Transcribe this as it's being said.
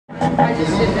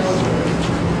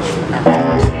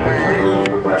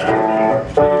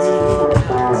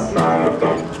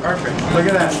Perfect. Look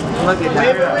at that. Look at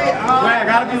that. Wait, I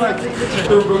gotta be like.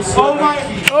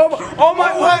 Oh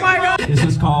my God. This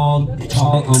is called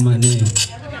Call on My Name.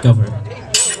 Go for it.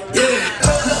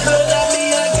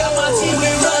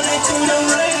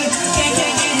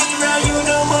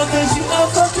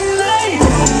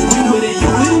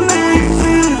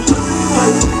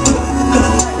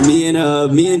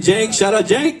 Me and Jake, shout out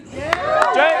Jake. Me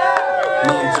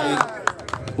and Jake,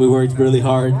 we worked really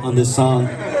hard on this song.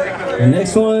 The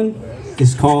next one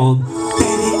is called Baby,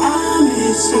 I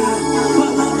Miss You.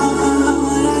 What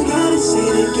I gotta say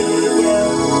to get you.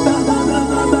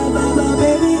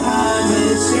 Baby, I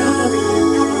miss you.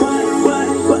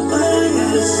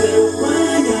 What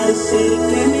I gotta say to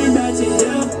get me back to you.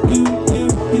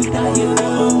 You thought you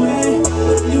knew me.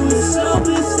 You were so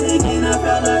mistaken, I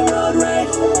felt like road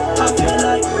rage. I feel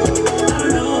like, I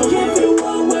don't know, give you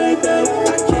one way, babe. I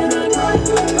cannot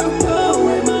go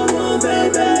with my one,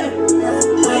 baby.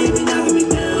 Why you be knocking me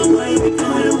down? Why you be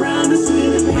going around the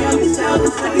sweet and pale? This out the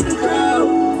second to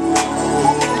grow.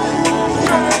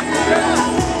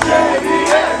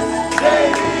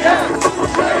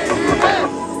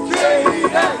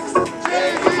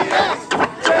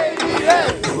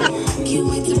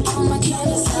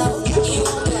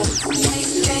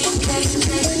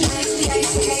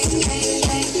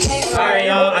 Alright,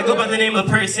 y'all, I go by the name of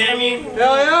Sammy.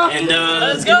 Hell yeah! And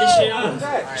let's get this shit on.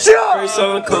 First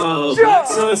song called Black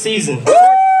Sun Season.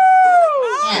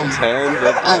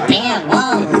 Oh damn,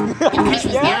 whoa. The price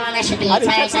was down on that shit the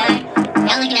entire time.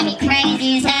 Y'all looking at me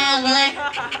crazy as hell, boy.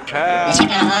 That shit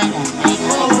kinda hard though.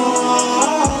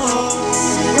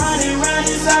 Running round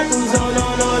in circles, oh no.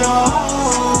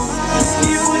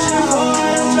 You wishing for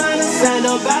it, I'm trying to stand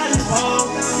up at this pole.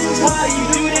 Why you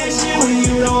do that shit when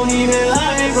you don't even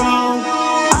love it, bro?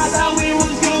 I thought we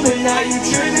was good, but now you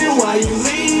tripping. Why you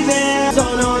leaving?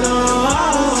 Oh no.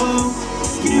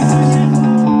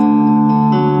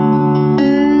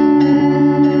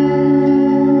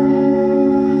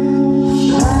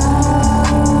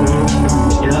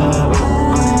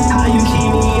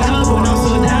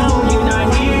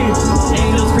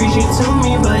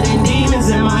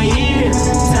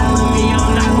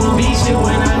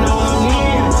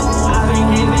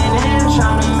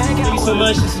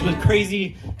 This has been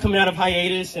crazy coming out of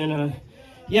hiatus, and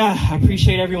yeah, I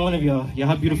appreciate every one of y'all. Y'all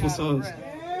have beautiful souls.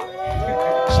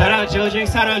 Shout out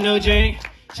NoJank, shout out NoJank,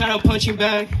 shout out Punching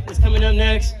Bag. It's coming up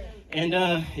next, and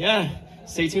yeah,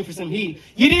 stay tuned for some heat.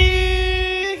 You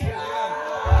dig?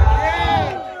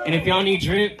 And if y'all need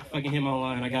drip, fucking hit my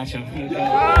line. I got y'all.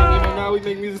 Now we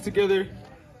make music together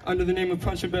under the name of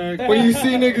Punching Bag. When you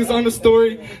see niggas on the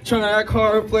story trying to act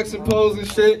hard, flex and pose and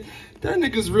shit, that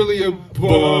nigga's really a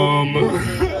bum.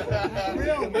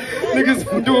 Niggas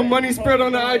doing money spread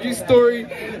on the IG story,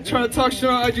 trying to talk shit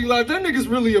on IG Live. That nigga's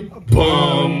really a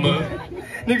bum.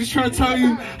 Niggas trying to tell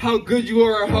you how good you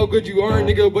are or how good you aren't,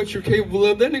 nigga, what you're capable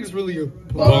of. That nigga's really a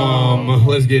bum.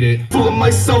 Let's get it. Full of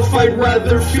myself, I'd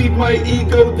rather feed my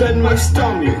ego than my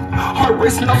stomach. Heart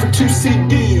racing off of 2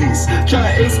 CDs.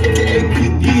 Giant Ace, aka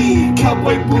PD.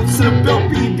 Cowboy boots and a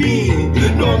belt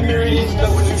BB. No, I'm here, you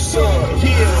know what you saw.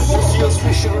 Yeah, we'll see us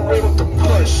fishing around with the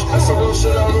push. That's a real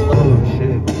shit out of love.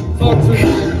 Oh,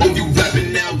 you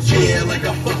rapping now, yeah, like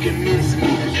I fucking miss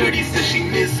me. Shorty said she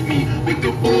missed me with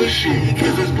the bullshit.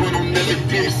 Cause this blunt will never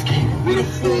disky. With a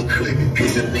full clip,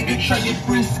 cause a nigga try to get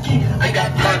frisky. I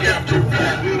got pack after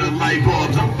pack with the light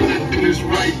bulbs. I'm feeling things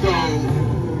right though.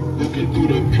 Looking through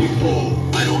the people,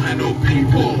 I don't have no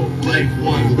people. Like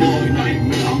one long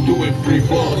nightmare, I'm doing free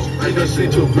falls. I just say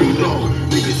to reload.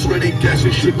 Niggas swear they gas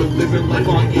and shit, but living life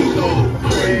on ego.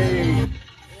 Crazy.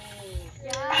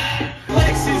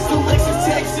 Lexus,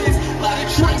 Texas, lot of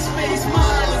trunk space,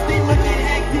 miles, they looking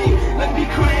hectic. Let me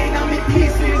crane, I'm in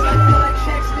pieces, I feel like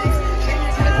check sticks.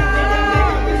 Chains happening,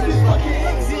 nigga, this is fucking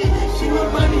exit. She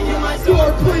remind me of my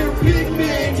door player, big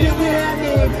man, dealing at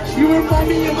him. She remind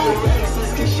me of my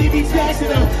Lexus, cause she be taxing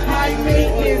them. High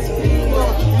maintenance people,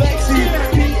 Lexus,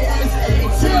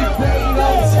 PSAT, Paylo,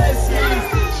 Tesla.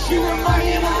 She remind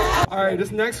me of my... Alright,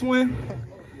 this next one,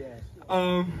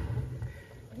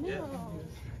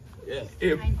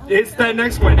 it's that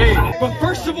next one. Hey, but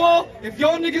first of all, if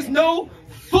y'all niggas know,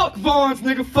 fuck Vons,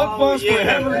 nigga. Fuck Vons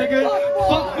forever, nigga.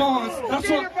 Fuck Vons. That's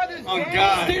what. Oh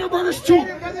God. Stater Burgers too.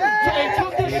 Hey,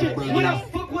 talk that shit. What up?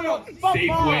 Fuck what up? Fuck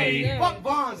Vons. Fuck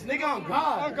Vons, nigga. On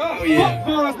God. Oh, yeah. Fuck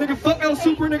Vons, nigga. Fuck El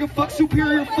Super, nigga. Fuck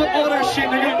Superior. Fuck all that shit,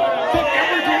 nigga. Fuck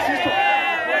every grocery store.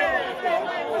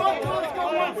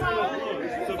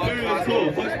 Superior's cool.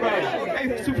 Fuck Sprouts.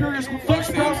 Hey, Superior's cool. Fuck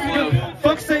Sprouts, nigga.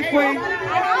 Fuck Safeway.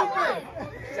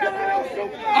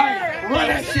 Run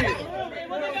that shit.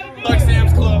 Fuck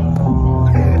Sam's Club.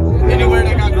 Anywhere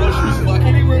that got groceries, fuck.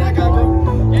 Anywhere that got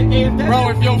groceries. Hey, bro,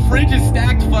 if your fridge is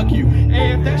stacked, fuck you.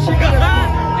 Hey, if that shit got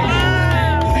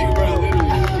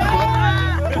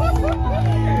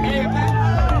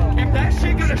if that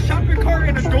shit got a shopping cart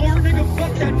and a door, nigga,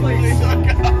 fuck that place.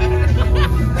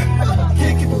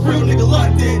 Can't keep a real nigga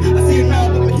locked in. I see it now,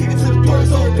 but my ticket to the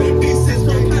door's open. Pieces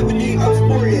from happening, I'm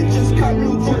sporting. Just caught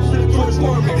new George to the George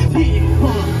Foreman.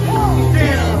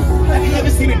 Damn, have you ever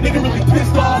seen a nigga really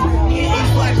pissed off? He ain't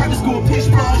fly, private school, pitch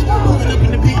brush. Pulling up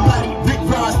in the big body, Rick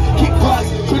Ross, kick rocks.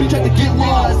 Shorty tried to get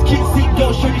lost. Can't see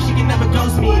ghost, shorty, she can never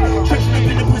ghost me. Stretching up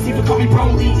in the pussy for call me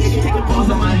Broly. If you take a pose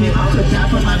on my hip, I'll put down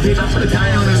for my bitch, I'll put a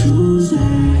die on her.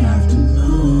 Tuesday afternoon.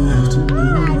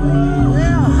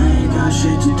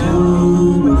 Shit to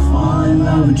do, but fall in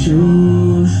love with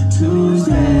you.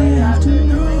 Tuesday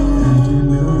afternoon.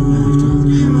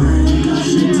 I ain't got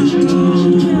shit to do,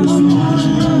 but fall in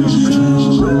love with you.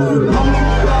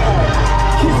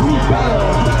 Kiss me better,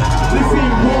 this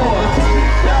ain't war.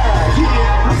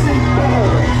 Yeah, this ain't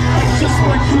better. It's just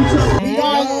what you do. We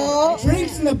got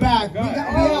drinks in the back. We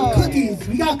got cookies.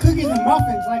 We got cookies and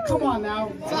muffins. Like, come on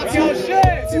now.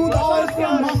 $2 for a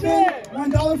muffin,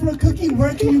 $1 for a cookie.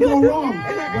 Where can you go wrong?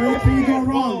 Where can you go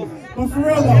wrong? But for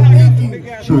real though, thank you. You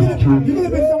could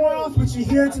have been somewhere else, but you're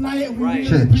here tonight, and we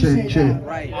really appreciate that.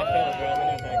 Right.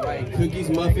 Cookies,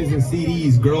 muffins, and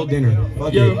CDs. Girl dinner.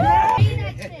 Fuck it.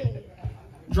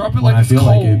 Drop it like it's cold.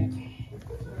 Like it.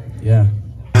 Yeah.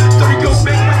 30 go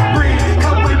make my brain.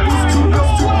 Cowboy boots, 2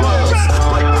 belts, 2 gloves.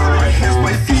 Like my hands,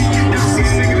 my feet. Never seen a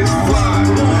nigga this fly.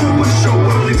 Wanna show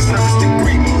what a nigga's not stick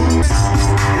green.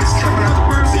 Trapping out the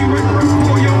birds, so you right around the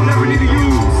boy, you don't never need to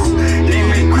use. They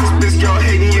make Christmas, y'all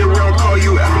hating you around, call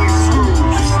you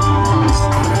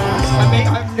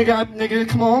Nigga,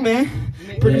 come on, man.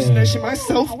 Producing that shit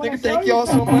myself. Nigga, thank y'all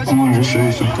so much. I wanted to show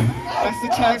you something. That's the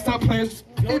tag, stop playing.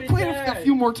 Hey, play it a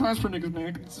few more times for niggas,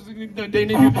 man. They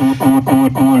need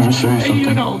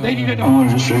to know. They need to know. I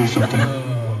wanted to show you something.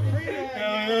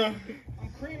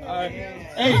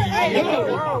 Hey,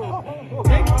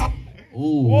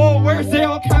 whoa, where's they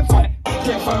all caps at?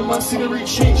 Can't find my scenery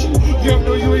changing. You have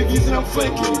no UAVs and I'm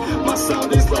flanking. My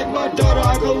sound is like my daughter.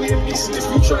 I go Liam Neeson if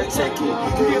you try to take it.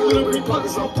 You get little green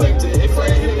pockets on plankton. If I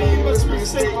hit it, you must be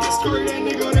mistaken. Story that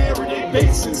nigga on an everyday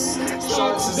basis.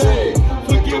 Shot today.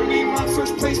 Forgive me, my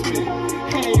first placement.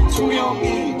 Hey, Tuli on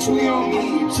me, Tuli on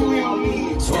me, Tuli on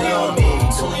me, Tuli on me,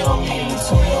 Tuli on me,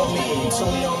 Tuli on me,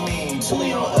 Tuli on me,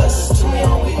 Tuli on us, Tuli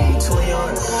on me, Tuli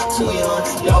on, Tuli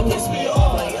on. Y'all piss me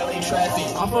off like LA traffic.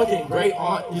 My fucking great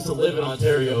aunt used to live in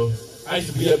Ontario. I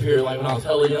used to be up here like when I was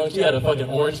hella young. She had a fucking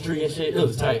orange tree and shit. It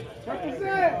was tight.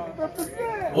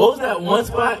 What was that one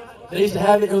spot they used to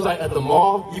have it? It was like at the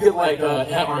mall. You could like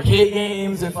have arcade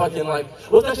games and fucking like,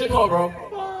 what's that shit called, bro?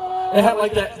 It had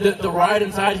like that, the ride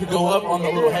inside, you could go up on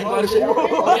the little hang glider shit. That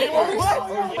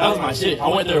was my shit. I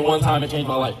went there one time and changed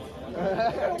my life.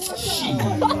 Shit.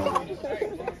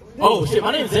 Oh shit,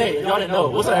 my name's Zay. Y'all didn't know.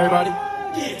 What's up, everybody?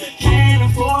 Can't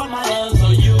afford my love, so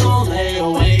you gon' lay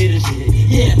away the shit.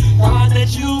 Yeah, thought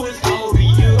that you was Kobe,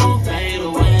 you gon' fade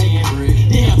away and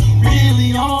breathe. Damn,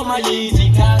 really on my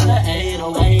Yeezy, got the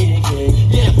 808 and kick.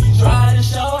 Yeah, try to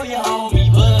show you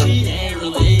homie, but he ain't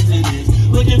related to this.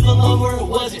 Looking for love where it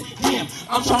wasn't. Damn,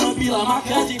 I'm tryna be like my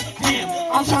cousin. Damn,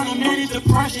 I'm tryna manage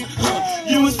depression.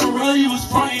 You was for real, you was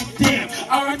frontin'. Damn,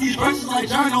 I write these verses like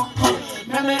journal.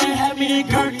 Remember they had me in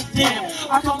Gertie. Damn,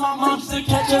 I told my mom just to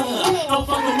catch up. Don't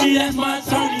fuck with me, that's my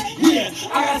attorney. Yeah,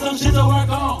 I got some shit to work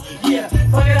on. Yeah,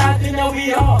 fuck it, I think that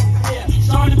we all. Yeah,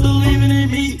 started believing in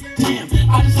me. Damn,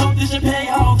 I just hope this should pay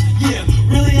off. Yeah,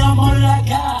 really I'm all that I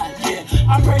got. Yeah,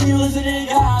 I pray you listen to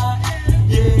God.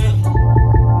 Yeah.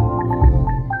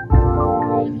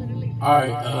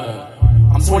 Alright,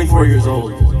 I'm 24 years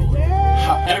old.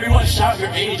 Everyone shout your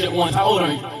age at once. How old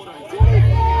are you?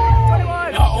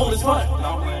 Y'all old as fuck.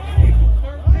 No.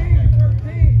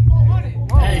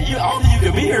 Hey, I don't think you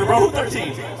could be here, bro.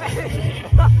 13.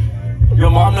 Your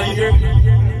mom know you here?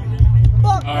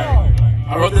 Alright.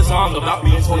 I wrote this song about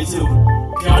being 22. Can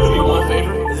y'all do me one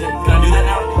favor? Can I do that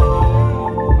now?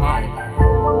 Alright.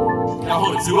 Can y'all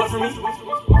hold a 2 up for me?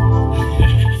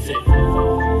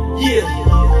 Yeah.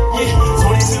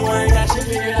 22, I ain't got shit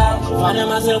figured out. Finding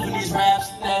myself in these raps,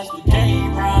 that's the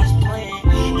game Rod's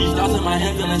playing. These thoughts in my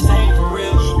head feeling same for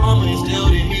real. Mama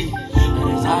instilled in me. And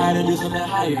desire to do something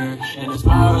higher. And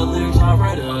inspire the lyrics I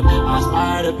read up. I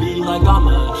aspire to be like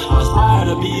Gamma. I aspire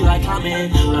to be like Kanye.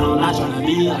 But I'm not trying to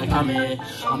be like Kanye.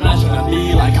 I'm not trying to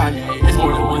be like Kanye. It's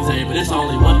more than one day, but it's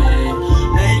only one day.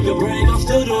 take a break, I'm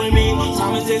still doing me.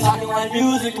 Simon says talking like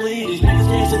musically. These niggas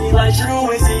can't see me like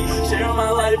truancy. Sharing my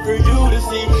life for you to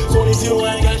see. 22,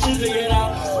 I ain't got shit figured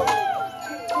out.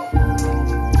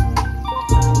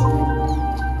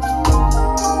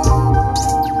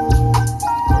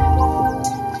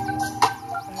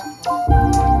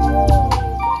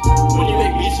 When you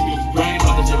make beats, you be bragging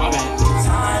about the gym, my bad.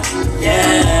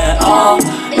 Yeah, all of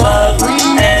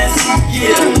us,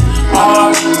 yeah.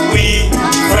 Are we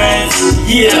friends?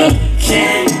 Yeah.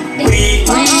 Can we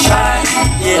try?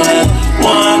 Yeah.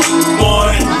 One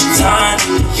more time.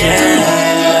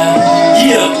 Yeah.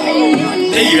 Yeah.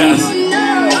 Thank you guys.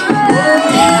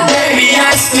 Baby, I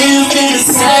still feel the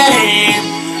same.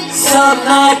 Something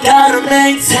I gotta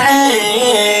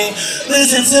maintain.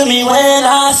 Listen to me when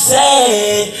I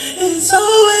say it's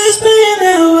always been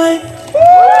that way.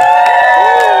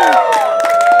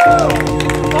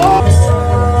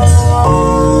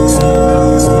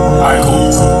 Alright, cool.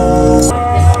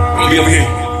 I'm gonna be over here.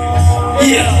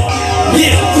 Yeah,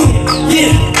 yeah,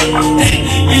 yeah.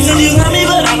 You said you love me,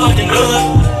 but I fucking know it.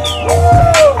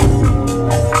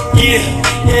 Yeah,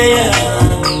 yeah,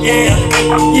 yeah,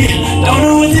 yeah. Don't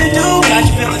know what to do, got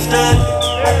you feeling stuck.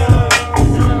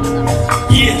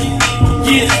 Yeah,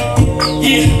 yeah,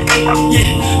 yeah,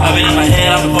 yeah. I've been in my head,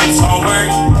 I've been focused on work.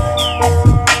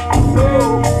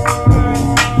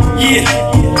 Yeah,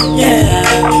 yeah,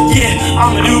 yeah.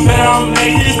 I'ma do better, I'ma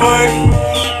make this work.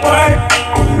 Work.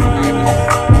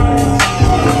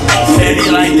 Maybe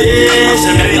like this,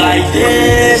 and maybe like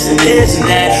this, and this and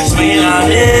that. Swinging on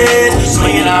this,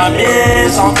 swinging on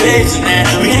this, I'm fixing that.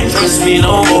 We can't trust me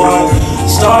no more.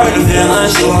 Starting to feel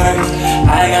unsure.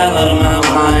 I got love on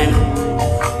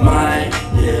my mind,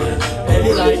 yeah.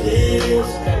 Maybe like this,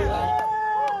 maybe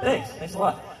like. Thanks a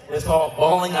lot. It's called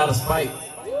Balling Out of Spite.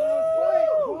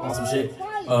 On some shit.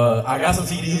 I got some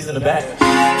CDs in the back.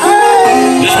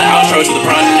 This is the outro to the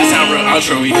project. This is how real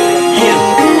outro we. Yeah,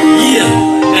 yeah.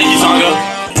 Thank you, Tonga.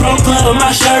 Pro club on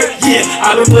my shirt, yeah.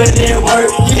 I've been putting in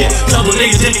work, yeah. Couple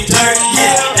niggas in me dirt,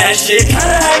 yeah. That shit kinda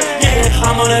hurt, yeah.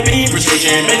 I'm on a beat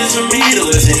prescription, minutes for me to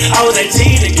listen. I was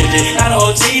 18 to get it, now the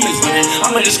whole team is winning.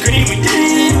 I'ma just scream, we did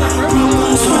it.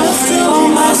 When I feel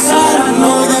on my side, I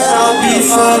know that I'll be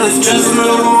fine. It's just a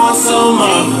little more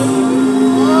summer.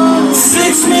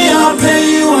 Fix me, I'll pay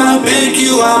you, I beg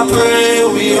you, I pray.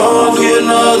 We all get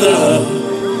another.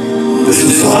 This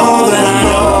is all that I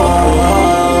know.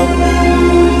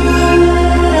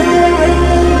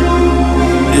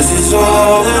 This is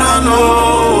all that I know.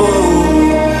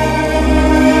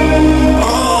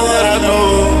 All that I know.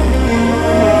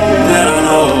 That I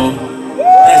know.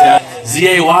 Thanks, guys.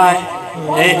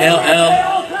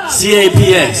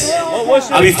 ZAYALLCAPS.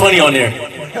 I'll be funny on there.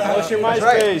 What's your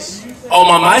MySpace? Oh,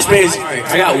 my MySpace?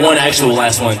 I got one actual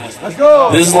last one. Let's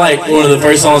go. This is like one of the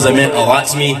first songs that meant a lot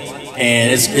to me,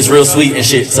 and it's real sweet and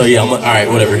shit. So yeah, alright,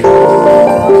 whatever.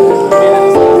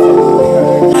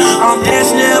 I'm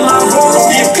dancing in my room.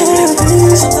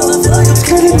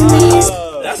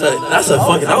 That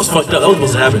was fucked up. That was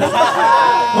supposed to happen. I'm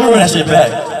gonna run that shit back.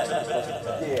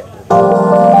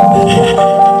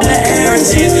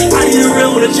 I need a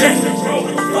real with a check.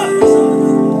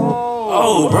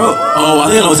 Oh, bro. Oh, I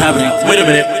think I know what's happening. Wait a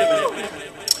minute.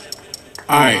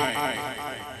 Alright.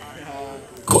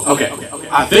 Cool. Okay.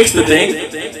 I fixed the thing.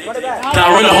 Can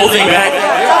I run the whole thing back?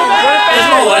 It's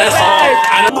my last song.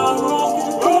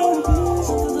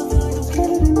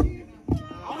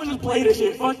 I'm gonna just play this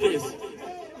shit. Fuck this.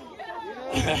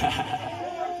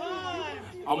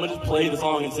 I'm gonna just play the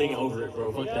song and sing over it,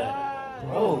 bro. Fuck that.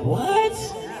 Bro, what?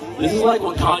 This is like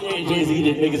what Kanye and Jay-Z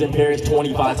did niggas in Paris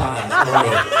 25 times. Bro.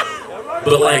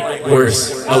 But like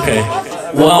worse. Okay.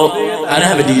 Well, I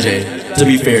didn't have a DJ, to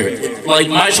be fair. Like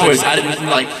my choice, I didn't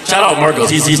like shout out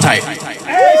Marcos, he's tight.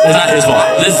 It's not his fault.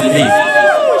 This is me.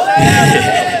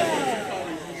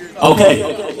 Okay.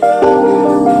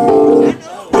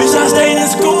 Wish I stayed in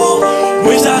school,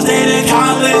 wish I stayed in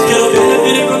college, could've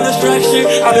benefited from the structure.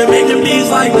 I've been making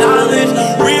beats like knowledge.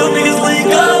 Real niggas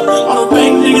link up, all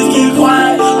fake niggas keep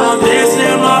quiet. I'm dancing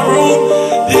in my room.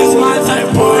 This is my type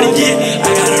of party, yeah.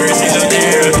 I gotta receive some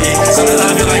therapy. Sometimes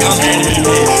I feel like I'm standing in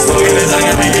it. So if it's like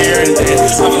I'm here and there.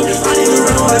 I need to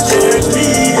run on a church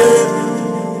meter.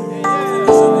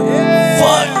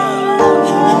 Fuck.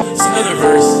 It's another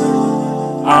verse.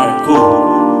 Alright, cool.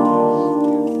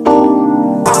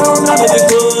 I don't remember the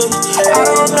good. I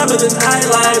don't remember the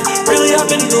nightlife. Really, I've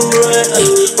been in the rut.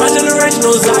 My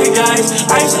generational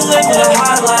zeitgeist. I used to live for the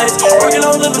highlights. Working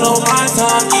on living on my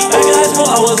time. Back in high school,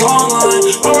 I was online.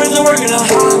 Always working a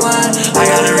hotline. I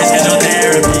gotta reschedule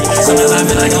therapy. Sometimes I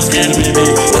feel like I'm scared to be me.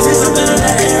 I see something in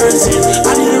the air, it seems.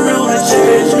 I need a real to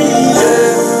change me,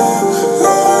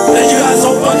 yeah.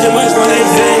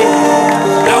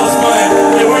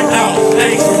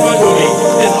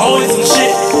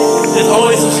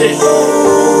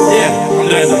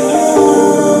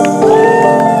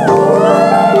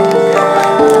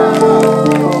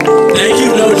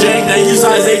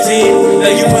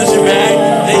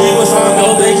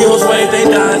 which way they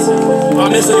dies. If I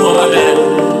miss anyone, my bad.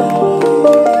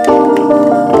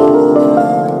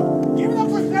 You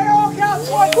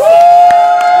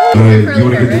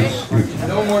want to get this? You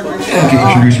can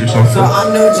introduce yourself. So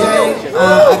I'm NoJanktober. I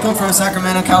come from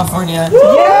Sacramento, California.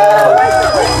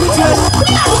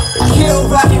 Kill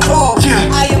rock and roll.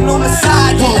 I am on the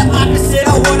side. The opposite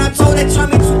of what I'm told. They turn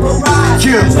me to a ride.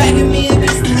 Dragging me in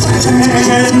this.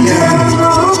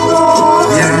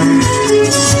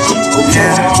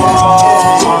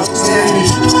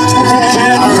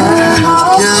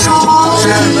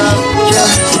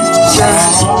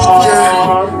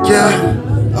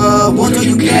 What do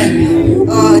you get?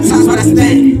 Times what I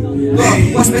spent.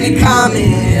 What's been in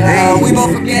common? We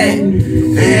both forget.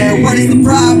 Yeah, what is the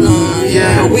problem?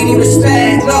 Yeah, we need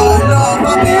respect. Love,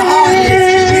 I've been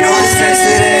honest. You know I'm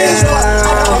sensitive.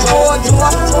 I'm bored, do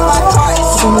I feel my heart is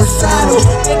suicidal?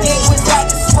 The gate was at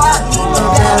the swap. The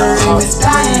battery was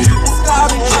dying. The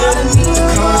story trying to meet the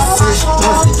conversation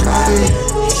wasn't driving.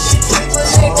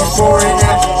 Before and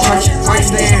after, touching right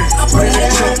there. But I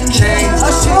took the chain.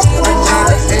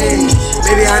 Another age.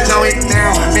 Maybe I know it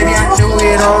now. Maybe I knew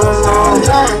it all along.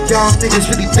 Y'all think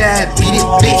it's really bad. Beat it,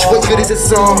 bitch. What good is a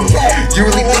song? You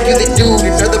really think you're the dude.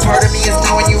 Another part of me is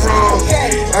knowing you wrong.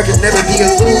 I could never be a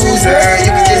loser.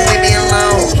 You can just leave me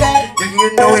alone.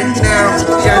 You know it now.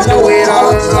 Yeah, I know it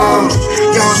all along.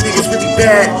 Y'all think it's really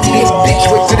bad. Beat it, bitch.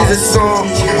 What good is a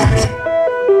song?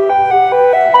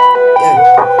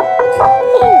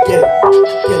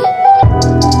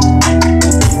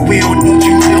 We don't need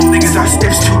you little niggas, our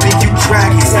steps too big, you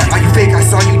dragging. Are you fake? I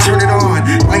saw you turn it on.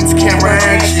 Lights, camera,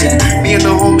 action. Me and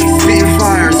the homies spitting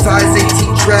fire. Size 18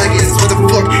 dragons. Where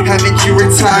the fuck haven't you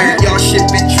retired? Y'all shit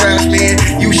been trash, man.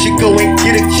 You should go and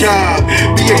get a job.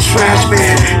 Be a trash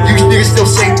man. You niggas still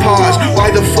say pause.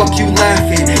 Why the fuck you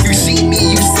laughing? You see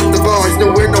me, you seen the bars.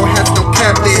 No wear no hats, no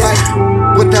captain.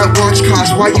 What that watch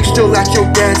cost? Why you still at your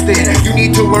dad's then? You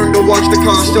need to learn to watch the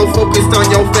cost. Still focused on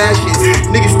your fashion.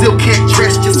 Niggas still can't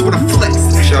dress, just wanna flex.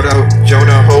 Shout out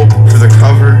Jonah Hope for the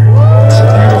cover. It's a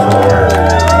beautiful work.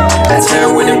 That's her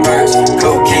when it works.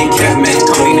 Cocaine kept me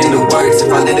coming in the works.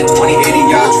 If I live in 2080,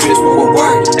 y'all trips what would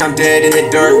work. I'm dead in the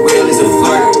dirt, will is a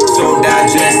flirt. So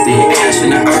digested, ash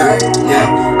in the earth.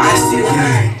 Yeah, I see it.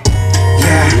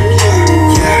 Yeah.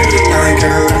 Y'all ain't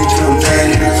gonna let me till I'm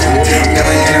dead. Y'all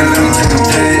ain't gonna let me till I'm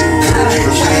dead.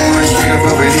 Straight up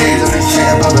over head,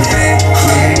 straight up over head.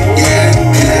 Yeah.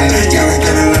 Y'all ain't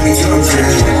gonna let me till I'm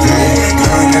dead.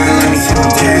 Y'all ain't gonna let me till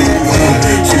I'm dead.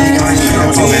 Straight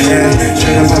up over head,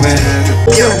 straight up over head.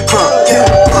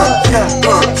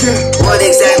 What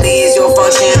exactly is your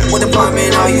function? What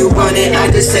department are you running?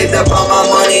 I just saved up all my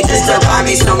money just to buy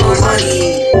me some more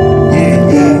money.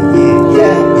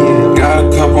 Got a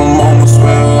couple moments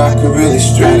where I could really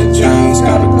strategize.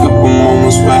 Got a couple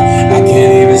moments where I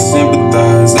can't even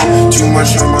sympathize. Too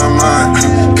much on my mind.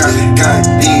 Got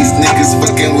these niggas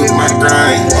fucking with my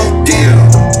grind.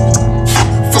 Damn,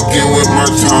 fucking with my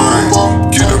time.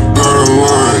 Get a better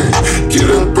line, get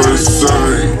a better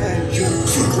sign.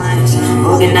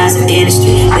 Organize the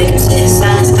industry, make them see the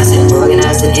signs. I said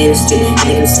organize the industry,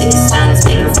 make them see the signs.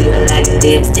 Make them feel like the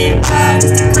dance, damn vibes.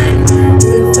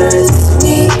 The first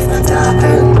me, if I die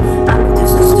early, I'ma do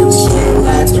some stupid shit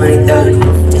like 2030.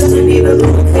 Just to be the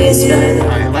Lucas,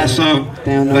 Alright, last song.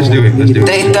 Let's do it.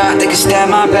 They thought they could stab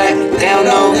my back. They don't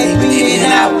know they bleeding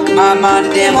out. My mind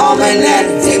a damn almanac.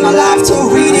 Take my life to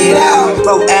read it out.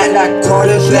 Bro, act like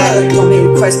quarterback. Don't make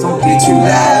a quest, don't be too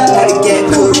loud. How to get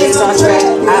cool, it's on track.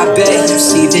 I bet you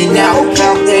see me now.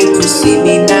 How they perceive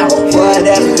me now.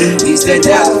 Whatever, please let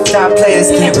out. Top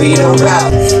players can't read a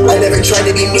route. I never tried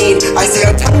to be mean. I say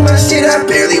on top of my shit, I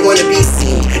barely wanna be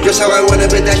seen. Just how I wanna,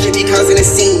 but that shit be causing a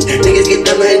scene. Niggas get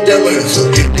dumber and dumber.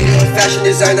 Nigga, fashion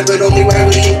designer, but only when I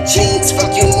really in jeans.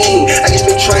 Fuck you mean? I just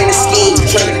been trying to scheme,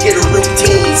 trying to get a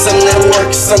routine. Some that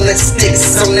works, some that sticks,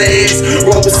 some that is.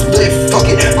 Roll a split, fuck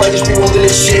it, might just be rolling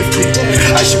and shifting.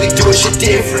 I should be doing shit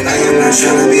different. I am not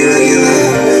trying to be regular.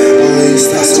 All these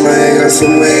thoughts in my head got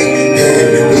some weight.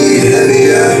 Yeah, we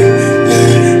heavier.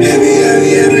 Yeah,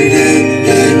 heavy every day.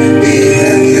 Yeah, we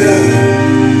heavier.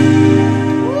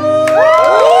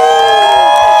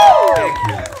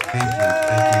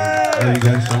 Love you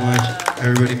guys so much.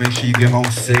 Everybody make sure you get home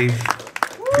safe.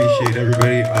 Appreciate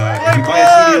everybody. If you buy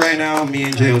a CD right now, me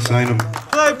and Jay will sign them.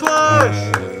 Play plush!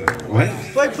 What?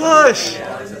 Play plush!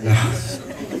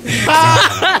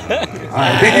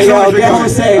 Alright, thank you so much for coming.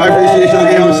 Safe. I appreciate y'all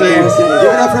getting home safe.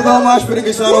 Give it up for Low Mosh for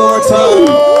the song one more time.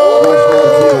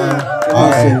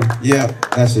 Alright, yeah,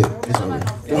 that's it. It's over.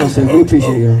 Get home safe. We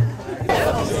appreciate you.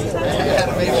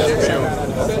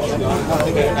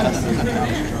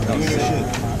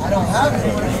 don't have it.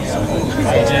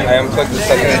 I unplugged the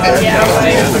second and